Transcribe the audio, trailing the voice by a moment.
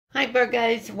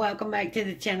Virgos, welcome back to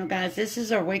the channel, guys. This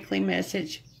is our weekly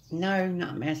message. No,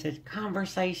 not message.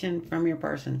 Conversation from your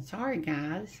person. Sorry,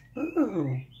 guys.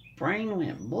 Ooh, brain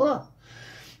went blah.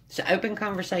 So open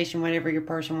conversation, whatever your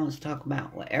person wants to talk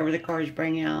about. Whatever the cards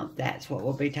bring out, that's what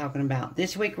we'll be talking about.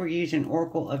 This week we're using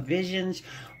Oracle of Visions,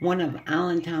 one of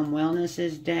Allentown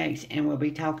Wellness's decks, and we'll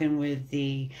be talking with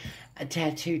the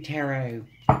Tattoo Tarot.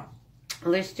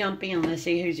 Let's jump in. Let's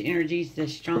see whose energy is the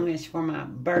strongest for my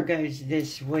Virgos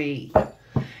this week.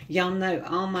 Y'all know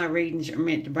all my readings are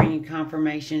meant to bring you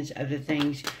confirmations of the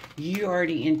things you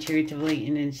already intuitively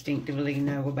and instinctively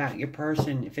know about your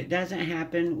person. If it doesn't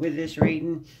happen with this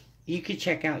reading, you could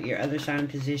check out your other sign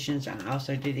positions. I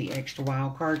also do the extra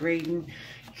wild card reading.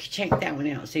 You can check that one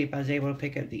out, see if I was able to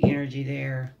pick up the energy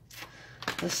there.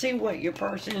 Let's see what your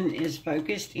person is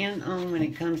focused in on when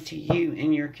it comes to you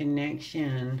and your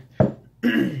connection.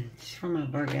 It's for my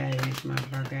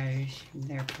Virgos,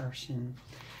 their person.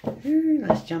 Ooh,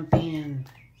 let's jump in.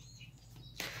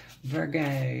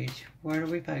 Virgos, what are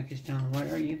we focused on? What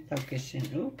are you focusing?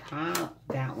 Ooh, pop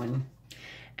that one.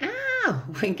 Oh,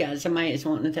 we got somebody that's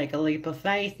wanting to take a leap of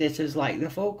faith. This is like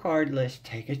the full card. Let's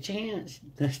take a chance.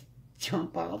 Let's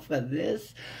jump off of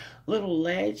this little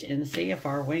ledge and see if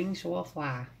our wings will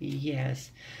fly.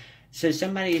 Yes. So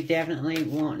somebody is definitely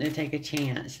wanting to take a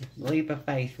chance. Leap of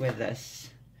faith with us.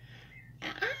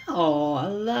 Oh, I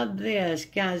love this.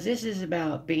 Guys, this is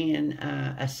about being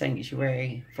a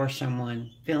sanctuary for someone.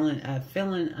 Feeling a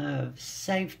feeling of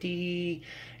safety,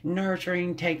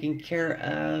 nurturing, taking care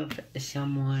of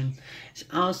someone. It's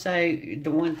also, the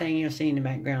one thing you'll see in the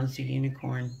background is the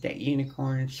unicorn. That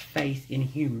unicorn's faith in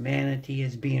humanity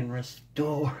is being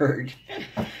restored.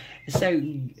 So,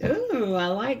 ooh, I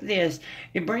like this.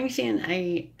 It brings in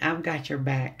a I've got your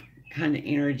back kind of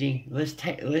energy. Let's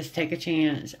take a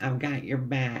chance. I've got your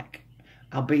back.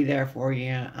 I'll be there for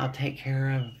you. I'll take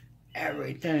care of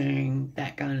everything.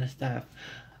 That kind of stuff.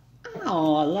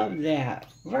 Oh, I love that.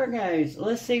 Virgos,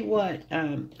 let's see what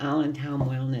Allentown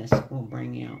Wellness will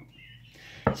bring out.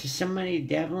 So somebody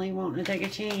definitely wanting to take a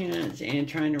chance and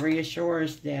trying to reassure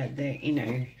us that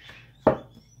they're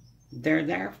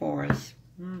there for us.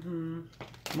 Wanting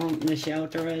to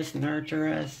shelter us, nurture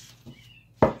us.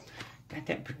 Got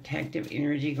that protective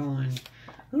energy going.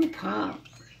 Ooh, pop.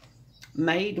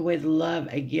 Made with love,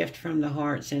 a gift from the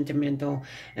heart, sentimental,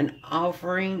 an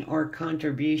offering or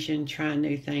contribution, trying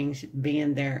new things,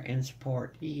 being there and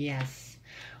support. Yes.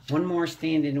 One more,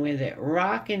 standing with it,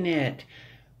 rocking it.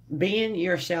 Being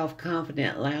yourself,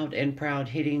 confident, loud and proud,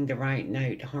 hitting the right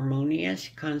note, harmonious,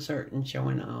 concert and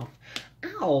showing off.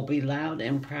 I'll be loud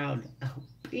and proud. Oh,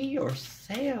 be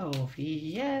yourself.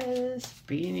 Yes,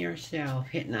 being yourself,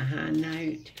 hitting a high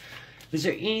note. Was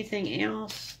there anything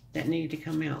else that needed to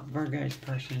come out, Virgo's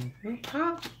person? Ooh,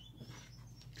 pop.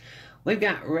 We've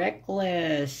got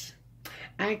reckless.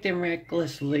 Acting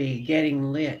recklessly,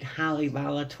 getting lit, highly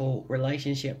volatile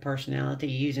relationship personality,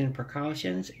 using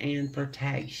precautions and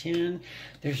protection.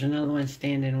 There's another one,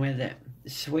 standing with it.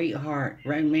 Sweetheart,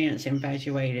 romance,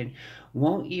 infatuated,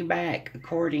 want you back,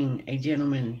 courting, a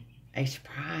gentleman, a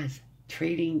surprise,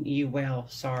 treating you well,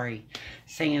 sorry,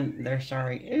 saying they're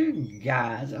sorry. Ooh,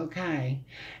 guys, okay.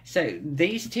 So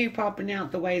these two popping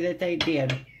out the way that they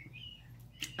did.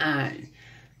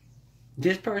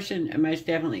 This person, most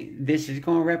definitely, this is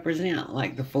going to represent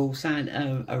like the full side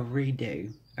of a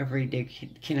redo. A redo.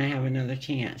 Can I have another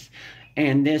chance?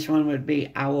 And this one would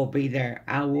be, I will be there.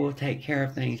 I will take care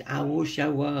of things. I will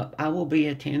show up. I will be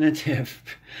attentive.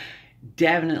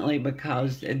 Definitely,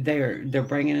 because they're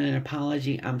bringing an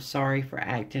apology. I'm sorry for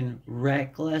acting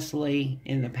recklessly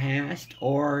in the past,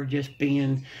 or just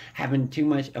having too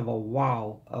much of a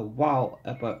wall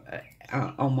up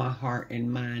on my heart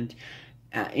and mind.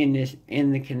 In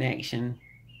the connection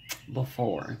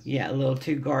before. Yeah, a little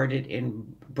too guarded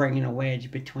and bringing a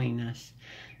wedge between us.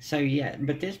 So yeah,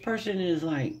 but this person is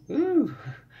like, ooh,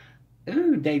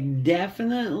 they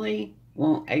definitely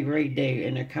want a redo,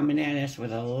 and they're coming at us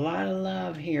with a lot of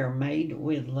love here, made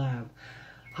with love.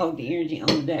 Hold the energy on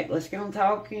the deck. Let's go on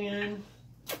talking.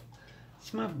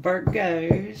 It's my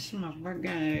Virgos,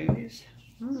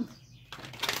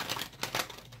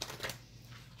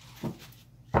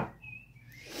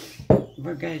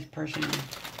 Virgo's person,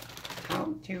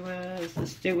 talk to us.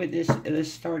 Let's do with this.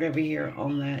 Let's start over here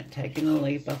on that. Taking a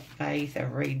leap of faith, a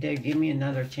redo. Give me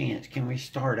another chance. Can we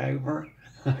start over?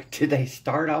 Did they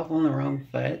start off on the wrong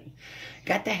foot?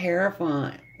 Got the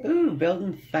Hierophant. Ooh,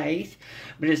 building faith.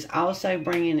 But it's also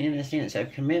bringing in a sense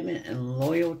of commitment and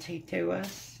loyalty to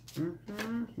us.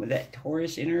 With that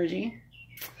Taurus energy.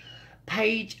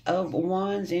 Page of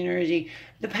Wands energy.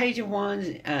 The Page of Wands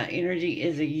energy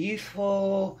is a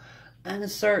youthful,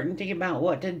 uncertainty about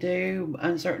what to do,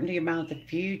 uncertainty about the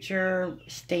future,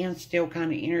 standstill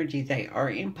kind of energy. They are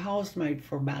in pause mode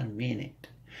for about a minute.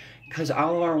 Because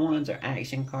all of our ones are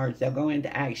action cards. They'll go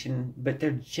into action, but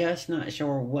they're just not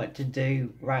sure what to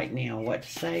do right now. What to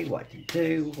say, what to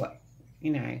do, what,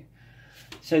 you know.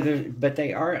 So, but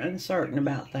they are uncertain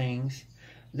about things.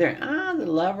 They're, the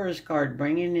Lovers card,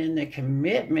 bringing in the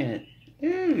commitment.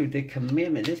 Ooh, the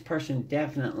commitment. This person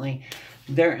definitely,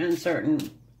 they're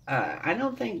uncertain. I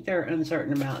don't think they're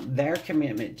uncertain about their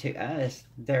commitment to us.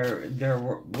 There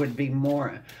would be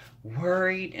more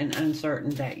worried and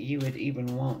uncertain that you would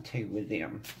even want to with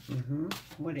them.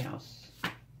 What else?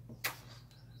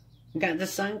 Got the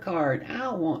Sun card.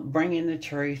 I want bringing the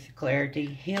truth, clarity,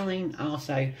 healing.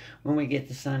 Also, when we get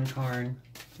the Sun card,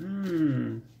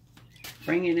 bringing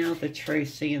out the truth,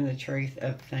 seeing the truth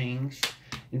of things,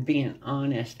 and being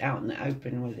honest out in the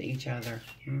open with each other.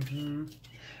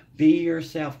 Be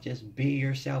yourself. Just be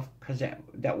yourself, because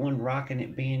that one rocking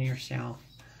it, being yourself.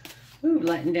 Ooh,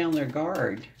 letting down their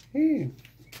guard. Ooh,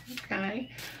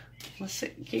 okay. Let's see,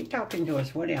 keep talking to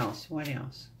us. What else? What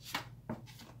else?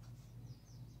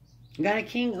 Got a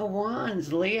King of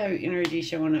Wands, Leo energy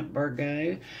showing up,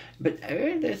 Virgo. But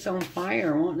that's on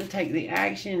fire, wanting to take the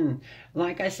action.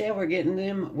 Like I said, we're getting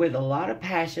them with a lot of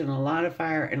passion, a lot of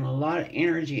fire, and a lot of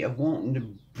energy of wanting to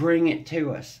bring it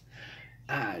to us.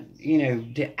 You know,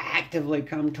 to actively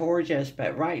come towards us.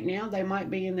 But right now, they might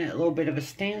be in that little bit of a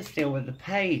standstill with the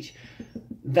page.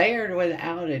 They are,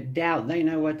 without a doubt, they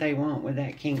know what they want with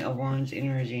that King of Wands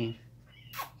energy.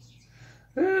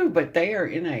 Ooh, but they are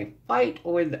in a fight,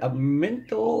 with a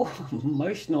mental,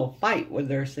 emotional fight with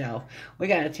themselves. We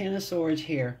got a Ten of Swords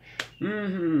here.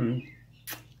 Ten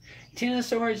of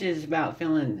Swords is about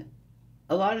feeling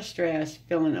a lot of stress,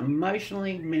 feeling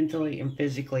emotionally, mentally, and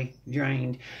physically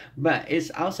drained. But it's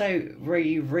also where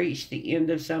you've reached the end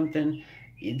of something.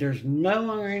 There's no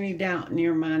longer any doubt in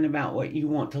your mind about what you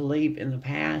want to leave in the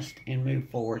past and move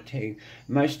forward to.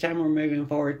 Most of the time we're moving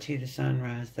forward to the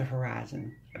sunrise, the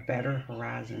horizon, a better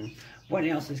horizon. What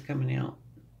else is coming out?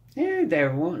 Yeah,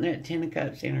 they're wanting that Ten of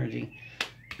Cups energy.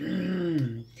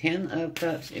 10 of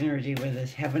Cups energy with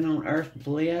us. Heaven on earth,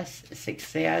 bliss,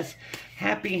 success,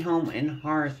 happy home and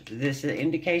hearth. This is an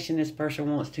indication this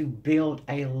person wants to build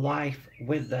a life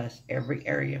with us, every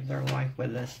area of their life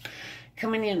with us.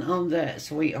 Coming in on the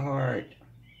Sweetheart.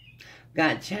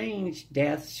 Got change,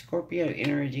 death, Scorpio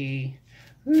energy.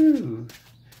 Ooh,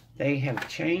 they have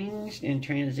changed and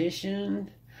transitioned.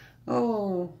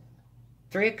 Oh,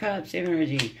 Three of Cups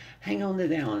energy. Hang on to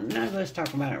that one. Now let's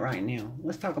talk about it right now.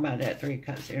 Let's talk about that Three of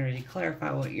Cups energy.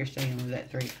 Clarify what you're saying with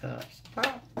that Three of Cups.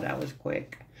 Oh, that was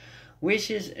quick.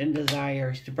 Wishes and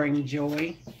desires to bring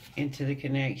joy into the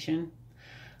connection.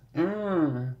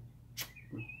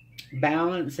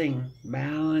 Balancing.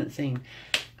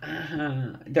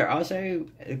 They're also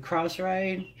a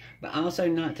crossroad, but also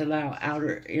not to allow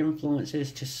outer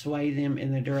influences to sway them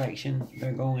in the direction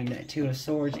they're going. That Two of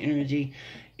Swords energy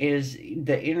is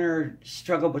the inner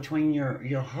struggle between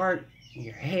your heart,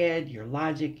 your head, your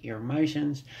logic, your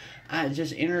emotions,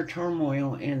 just inner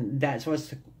turmoil, and that's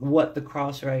what the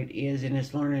crossroad is, and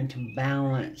it's learning to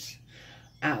balance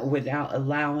without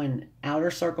allowing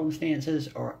outer circumstances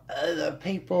or other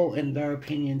people and their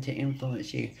opinion to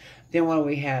influence you. Then what do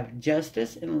we have?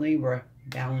 Justice and Libra,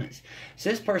 balance.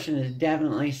 So this person is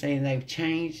definitely saying they've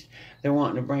changed. They're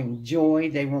wanting to bring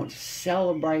joy. They want to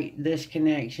celebrate this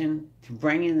connection, to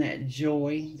bring in that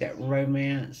joy, that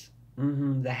romance,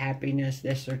 the happiness.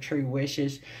 That's their true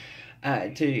wishes.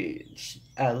 To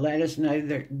let us know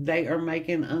that they are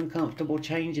making uncomfortable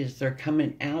changes. They're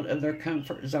coming out of their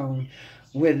comfort zone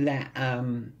with that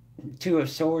Two of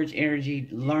Swords energy,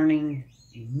 learning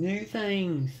new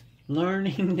things,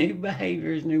 learning new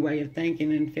behaviors, new way of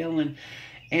thinking and feeling.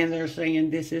 And they're saying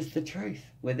this is the truth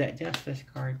with that Justice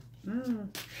card.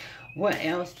 What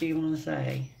else do you want to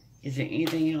say? Is there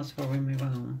anything else before we move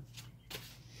on?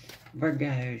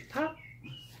 Virgos, pop.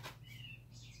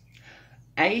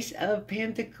 Ace of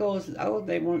Pentacles. Oh,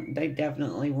 they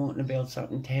definitely want to build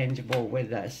something tangible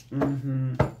with us.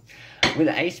 With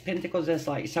the Ace of Pentacles, that's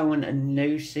like sowing a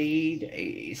new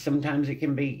seed. Sometimes it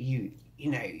can be you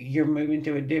know, you're moving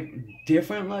to a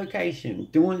different location,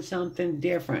 doing something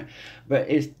different. But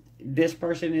this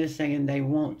person is saying they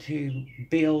want to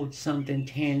build something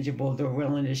tangible. They're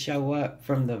willing to show up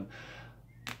from the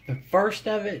first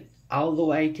of it all the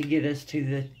way to get us to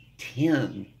the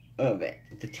 10 of it.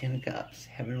 The 10 of Cups.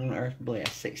 Heaven on earth,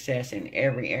 bliss, success in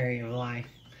every area of life.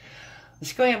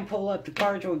 Let's go ahead and pull up the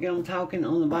cards. We'll get them talking.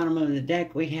 On the bottom of the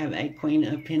deck, we have a Queen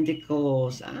of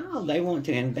Pentacles. Oh, they want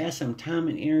to invest some time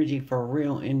and energy for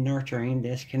real in nurturing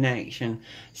this connection.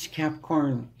 It's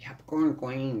Capricorn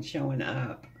Queen showing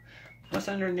up. What's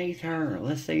underneath her?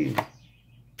 Let's see.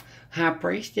 High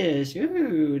Priestess.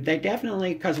 Ooh, they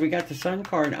definitely, because we got the Sun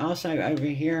card also over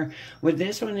here. With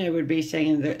this one, it would be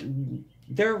saying that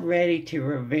they're ready to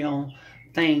reveal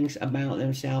things about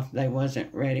themselves they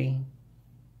wasn't ready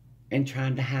and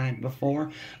trying to hide before.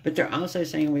 But they're also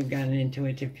saying we've got an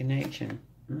intuitive connection.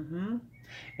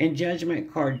 And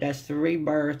Judgment card, that's the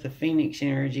rebirth, the Phoenix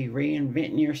energy,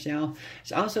 reinventing yourself.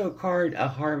 It's also a card, a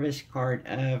harvest card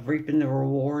of reaping the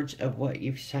rewards of what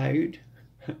you've sowed.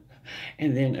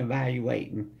 And then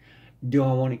evaluating. Do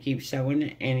I want to keep sowing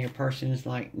it? And your person is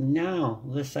like, no,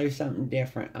 let's sow something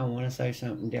different. I want to sow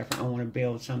something different. I want to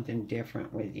build something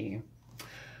different with you.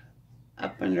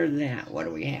 Up under that, what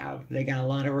do we have? They got a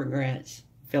lot of regrets,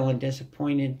 feeling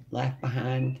disappointed, left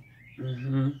behind.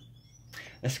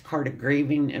 That's a card of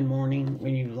grieving and mourning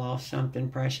when you've lost something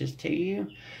precious to you.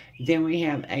 Then we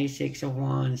have a Six of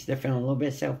Wands. They're feeling a little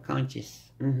bit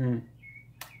self-conscious.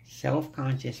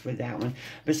 Self-conscious with that one.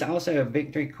 But it's also a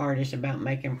victory card. It's about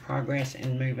making progress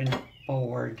and moving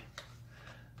forward.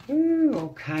 Ooh,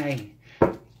 okay.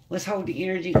 Let's hold the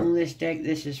energy on this deck.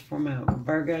 This is for my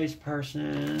Virgo's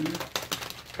person.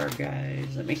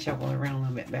 Virgos. Let me shuffle around a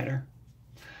little bit better.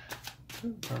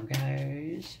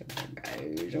 Virgos.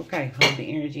 Okay, hold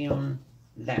the energy on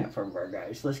that for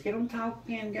Virgos. Let's get them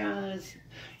talking, guys.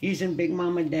 Using Big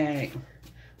Mama deck.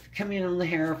 Come in on the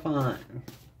Hierophant.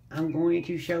 I'm going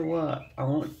to show up. I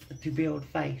want to build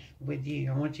faith with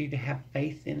you. I want you to have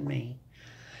faith in me.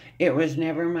 It was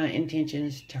never my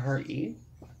intentions to hurt you.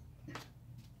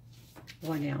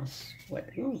 What else?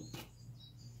 Ooh.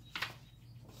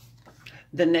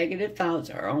 The negative thoughts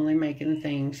are only making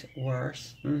things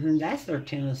worse. That's their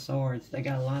Ten of Swords. They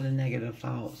got a lot of negative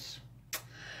thoughts.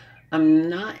 I'm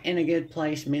not in a good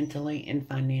place mentally and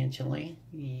financially.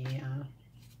 Yeah.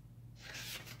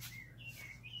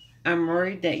 I'm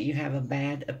worried that you have a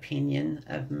bad opinion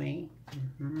of me.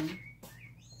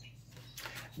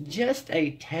 Just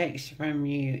a text from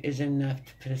you is enough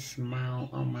to put a smile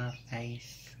on my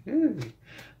face. Ooh,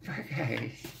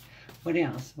 Virgos. What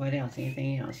else? What else?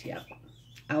 Anything else? Yep.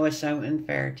 I was so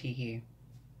unfair to you.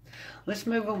 Let's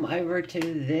move them over to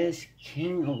this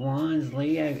King of Wands,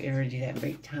 Leo energy, that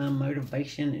big time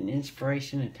motivation and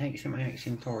inspiration to take some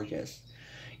action towards us.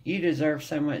 You deserve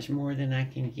so much more than I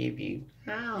can give you.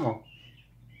 How?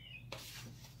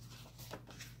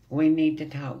 We need to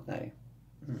talk, though.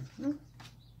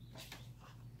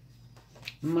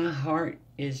 My heart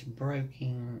is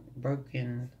broken.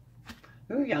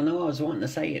 Ooh, y'all know I was wanting to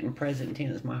say it in present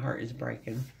tense. My heart is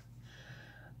breaking.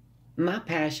 My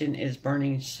passion is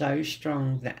burning so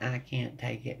strong that I can't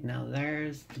take it. Now,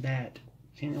 there's that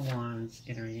King of Wands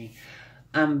energy.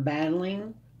 I'm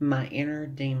battling my inner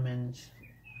demons.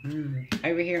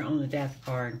 Over here on the Death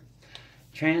card.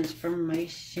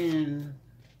 Transformation.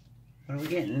 What are we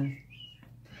getting?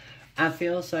 I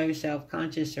feel so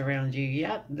self-conscious around you.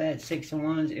 Yep, that Six of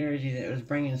Wands energy that was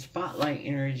bringing spotlight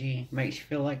energy makes you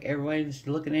feel like everyone's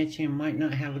looking at you and might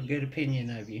not have a good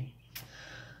opinion of you.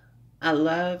 I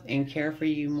love and care for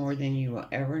you more than you will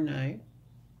ever know.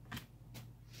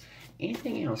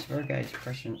 Anything else, Virgo's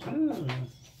person? Ooh.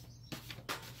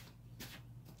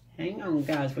 Hang on,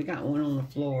 guys. We got one on the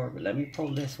floor, but let me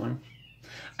pull this one.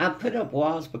 I put up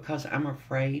walls because I'm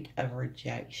afraid of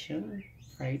rejection.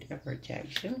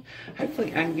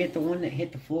 Hopefully I can get the one that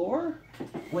hit the floor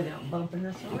without bumping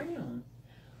us around.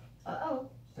 Uh-oh.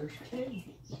 There's two.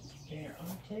 There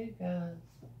are two, guys.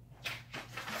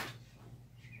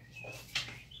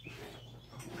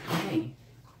 Okay.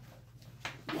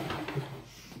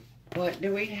 What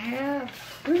do we have?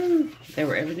 Ooh, they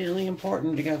were evidently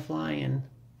important to go flying.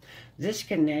 This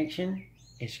connection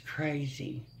is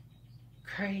crazy.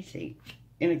 Crazy.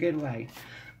 In a good way.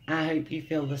 I hope you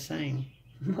feel the same.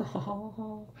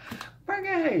 Oh,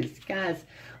 Virgos, guys,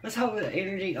 let's hold the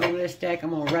energy on this deck. I'm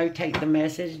going to rotate the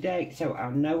message deck so I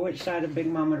know which side of Big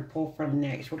Mama to pull from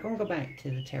next. We're going to go back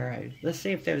to the tarot. Let's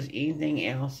see if there was anything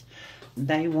else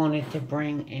they wanted to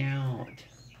bring out.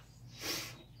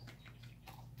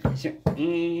 Is there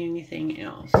anything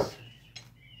else?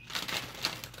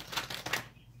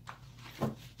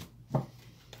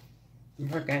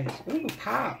 Virgos. Ooh,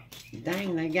 pop.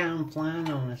 Dang, they got them flying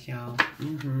on us, y'all.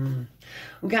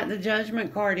 We got the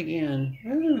Judgment card again.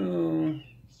 Ooh.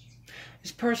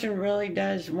 This person really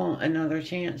does want another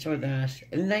chance with us.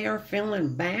 And they are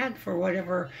feeling bad for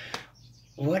whatever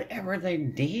they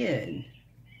did.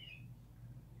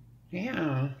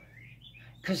 Yeah.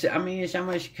 Because, I mean, it's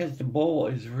almost because the bull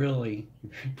is really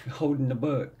holding the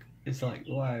book. It's like,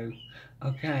 whoa,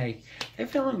 okay. They're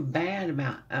feeling bad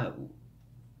about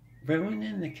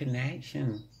ruining the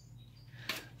connection.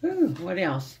 Ooh, what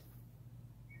else?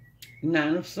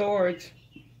 Nine of Swords.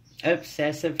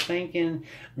 Obsessive thinking.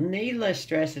 Needless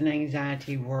stress and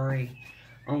anxiety, worry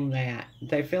on that.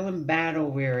 They're feeling battle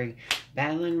weary.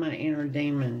 Battling my inner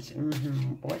demons.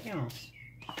 What else?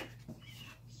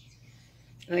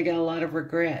 They got a lot of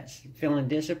regrets, feeling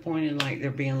disappointed, like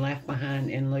they're being left behind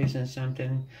and losing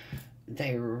something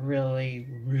they really,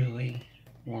 really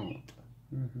want.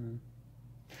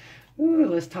 Ooh,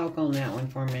 let's talk on that one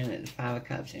for a minute. The Five of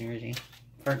Cups energy.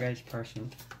 Virgo's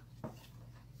person.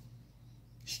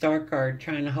 Star card,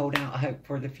 trying to hold out hope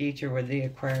for the future with the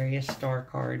Aquarius star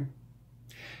card.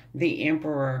 The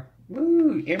Emperor.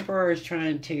 Ooh, Emperor is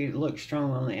trying to look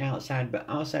strong on the outside, but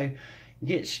also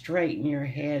get straight in your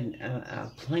head a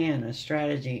plan, a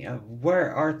strategy of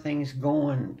where are things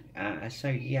going. So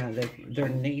yeah, they're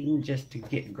needing just to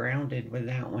get grounded with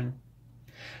that one.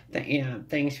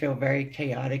 Things feel very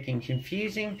chaotic and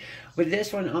confusing. With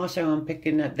this one also, I'm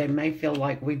picking up they may feel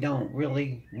like we don't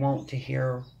really want to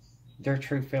hear their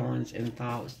true feelings and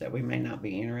thoughts, that we may not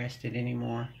be interested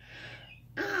anymore.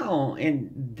 Oh,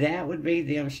 and that would be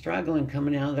them struggling,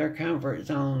 coming out of their comfort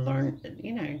zone,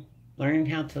 learning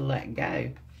how to let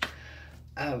go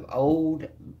of old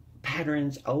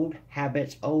patterns, old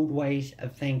habits, old ways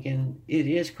of thinking. It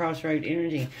is crossroad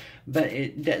energy, but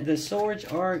the swords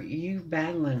are you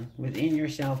battling within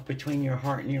yourself, between your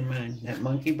heart and your mind. That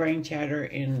monkey brain chatter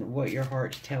and what your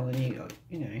heart's telling you,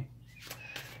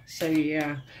 So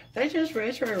yeah, they just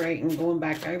retrograde going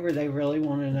back over. They really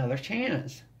want another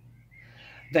chance.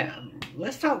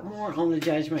 Let's talk more on the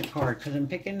Judgment card, because I'm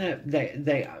picking up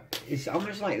it's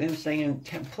almost like them saying,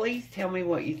 please tell me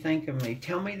what you think of me.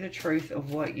 Tell me the truth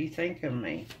of what you think of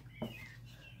me.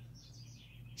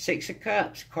 Six of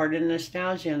Cups, card of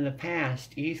nostalgia in the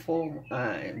past, youthful,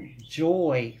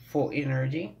 joyful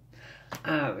energy.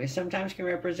 It sometimes can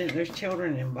represent there's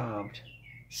children involved.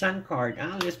 Sun card,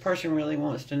 this person really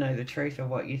wants to know the truth of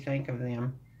what you think of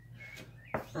them.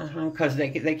 Because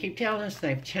they keep telling us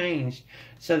they've changed.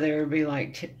 So they would be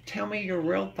like, tell me your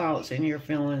real thoughts and your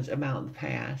feelings about the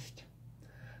past.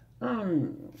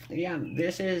 Yeah,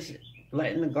 this is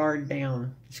letting the guard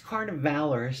down. It's card of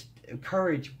valor,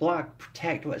 courage, block,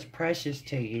 protect what's precious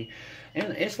to you.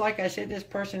 And it's like I said, this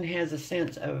person has a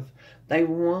sense of they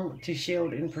want to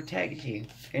shield and protect you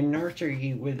and nurture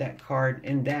you with that card.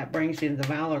 And that brings in the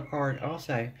valor card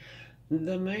also.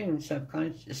 The Moon,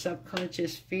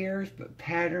 subconscious fears, but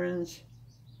patterns,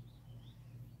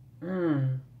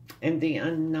 and the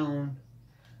unknown.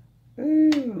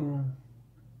 Ooh.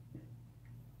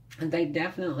 And they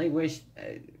definitely wish,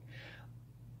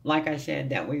 like I said,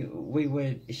 that we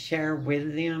would share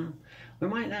with them. We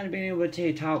might not have been able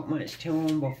to talk much to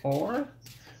them before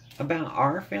about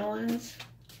our feelings.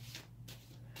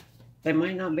 They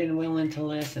might not have been willing to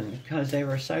listen because they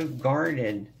were so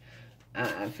guarded.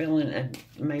 Feeling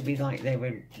maybe like they're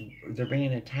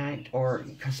being attacked, or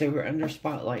because they were under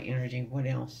spotlight energy. What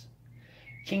else?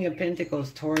 King of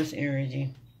Pentacles, Taurus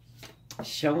energy.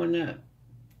 Showing up.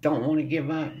 Don't want to give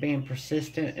up. Being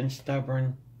persistent and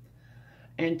stubborn.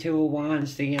 And Two of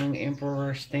Wands, the young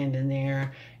Emperor standing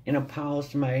there in a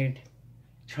paused mode.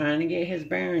 Trying to get his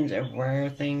bearings of where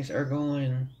things are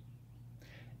going.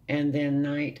 And then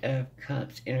Knight of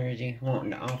Cups energy.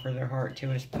 Wanting to offer their heart to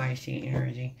his Pisces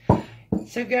energy.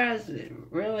 So guys,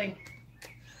 really,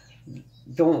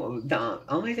 the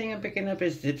only thing I'm picking up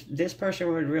is this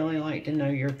person would really like to know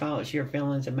your thoughts, your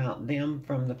feelings about them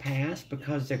from the past,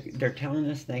 because they're telling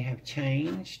us they have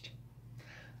changed.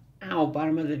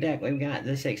 Bottom of the deck, we've got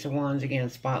the Six of Wands again,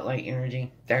 spotlight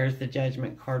energy. There's the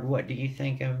Judgment card. What do you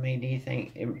think of me? Do you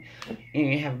think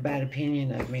you have a bad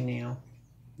opinion of me now?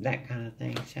 That kind of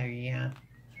thing. So yeah,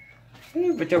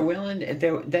 but they're willing.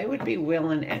 They would be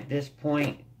willing at this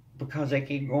point, because they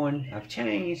keep going, I've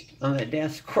changed, on that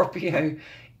Death Scorpio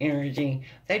energy.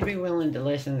 They'd be willing to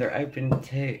listen. They're open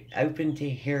to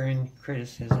hearing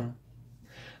criticism.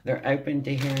 They're open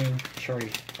to hearing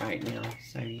truth right now.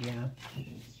 So yeah.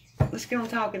 Let's get on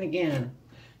talking again.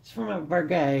 It's for my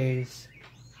Virgos.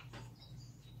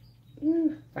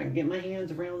 If I can get my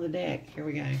hands around the deck. Here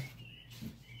we go.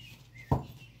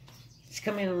 Let's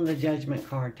come in on the Judgment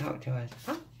card. Talk to us.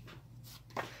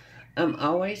 I'm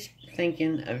always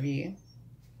thinking of you.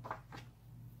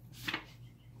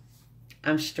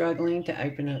 I'm struggling to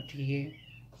open up to you.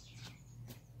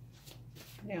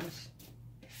 Yes.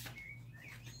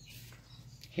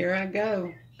 Here I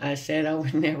go. I said I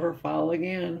would never fall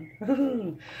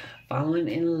again. Falling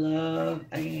in love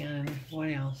again. What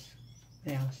else?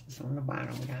 What else is on the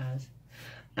bottom, guys?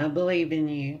 I believe in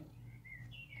you.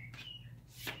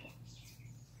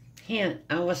 Hint,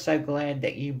 I was so glad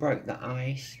that you broke the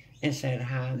ice and said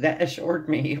hi. That assured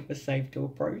me it was safe to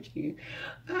approach you.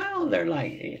 Oh, they're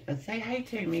like, say hey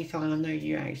to me so I know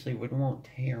you actually would want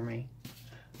to hear me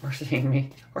or see me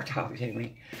or talk to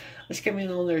me. Let's come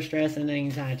in on their stress and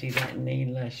anxiety, that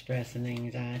needless stress and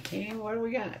anxiety. And what do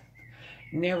we got?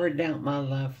 Never doubt my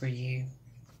love for you.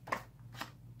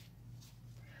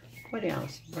 What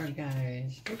else,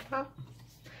 Virgos?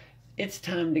 It's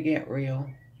time to get real.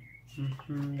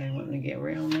 They want to get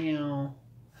real now.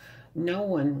 No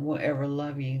one will ever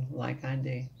love you like I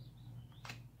do.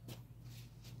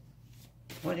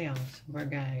 What else,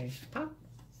 Virgos? Pop.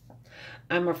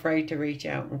 I'm afraid to reach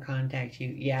out and contact you.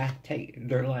 Yeah,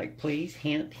 they're like, please,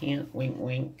 hint, hint, wink,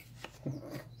 wink.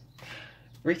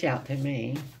 Reach out to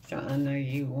me so I know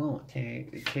you want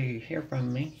to hear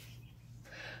from me.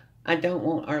 I don't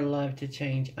want our love to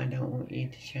change. I don't want you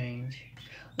to change.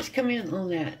 Let's come in on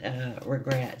that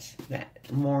regrets,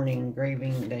 that mourning,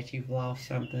 grieving that you've lost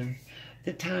something.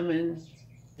 The timing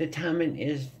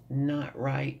is not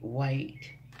right.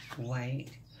 Wait.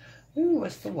 Ooh,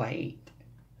 what's the wait?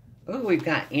 Ooh, we've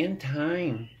got in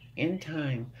time.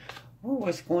 Ooh,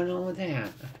 what's going on with that?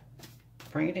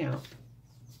 Bring it out.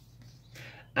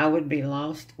 I would be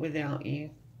lost without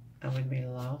you. I would be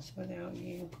lost without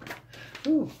you.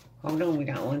 Ooh, hold on, we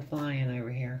got one flying over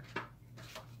here.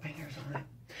 Wait, there's on it.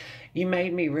 You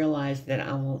made me realize that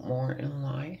I want more in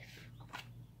life.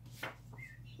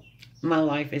 My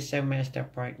life is so messed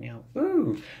up right now.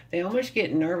 Ooh, they almost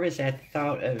get nervous at the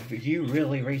thought of you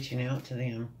really reaching out to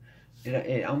them.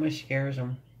 It almost scares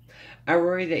them. I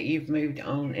worry that you've moved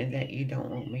on and that you don't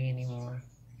want me anymore.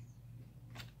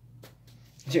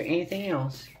 Is there anything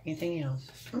else? Anything else?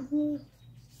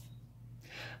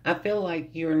 I feel like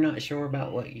you're not sure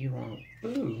about what you want.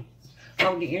 Ooh.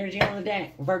 Oh, the energy on the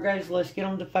deck. Virgos, let's get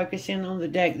them to focus in on the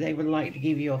deck. They would like to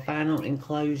give you a final and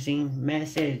closing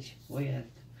message with.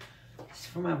 It's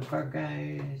for my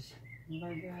Virgos.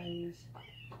 Virgos.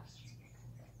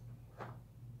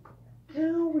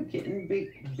 Oh, we're getting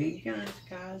big guns,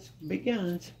 guys. Big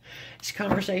guns. It's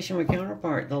conversation with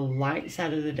counterpart. The light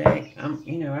side of the deck.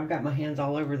 I've got my hands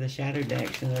all over the shadow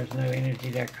decks, and there's no energy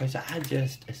there because I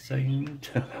just assumed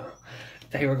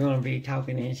they were going to be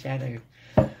talking in shadow.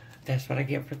 That's what I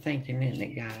get for thinking, isn't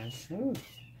it, guys? Ooh,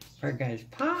 Virgos,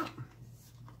 pop.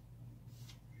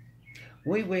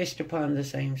 We wished upon the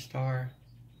same star.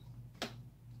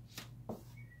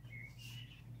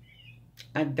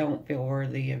 I don't feel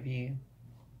worthy of you.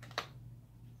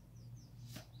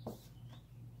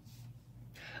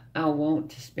 I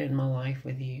want to spend my life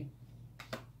with you.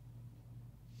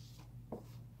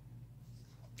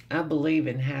 I believe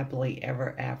in happily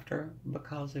ever after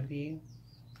because of you.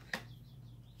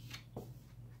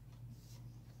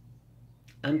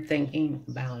 I'm thinking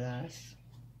about us.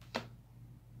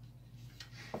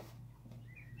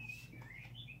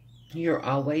 You're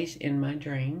always in my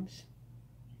dreams.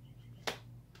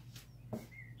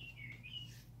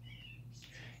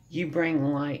 You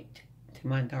bring light to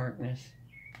my darkness.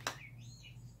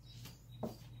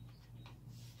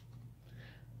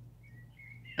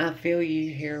 I feel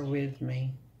you here with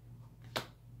me.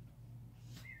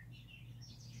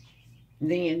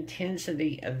 The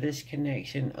intensity of this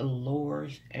connection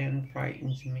allures and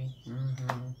frightens me.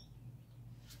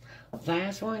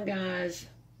 Last one, guys.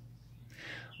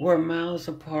 We're miles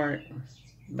apart,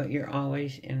 but you're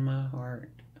always in my heart.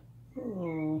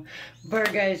 Ooh.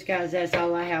 Virgos, guys, that's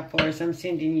all I have for us. I'm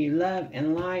sending you love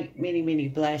and light. Many, many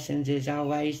blessings as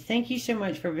always. Thank you so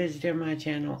much for visiting my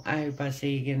channel. I hope I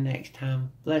see you again next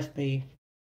time. Blessed be.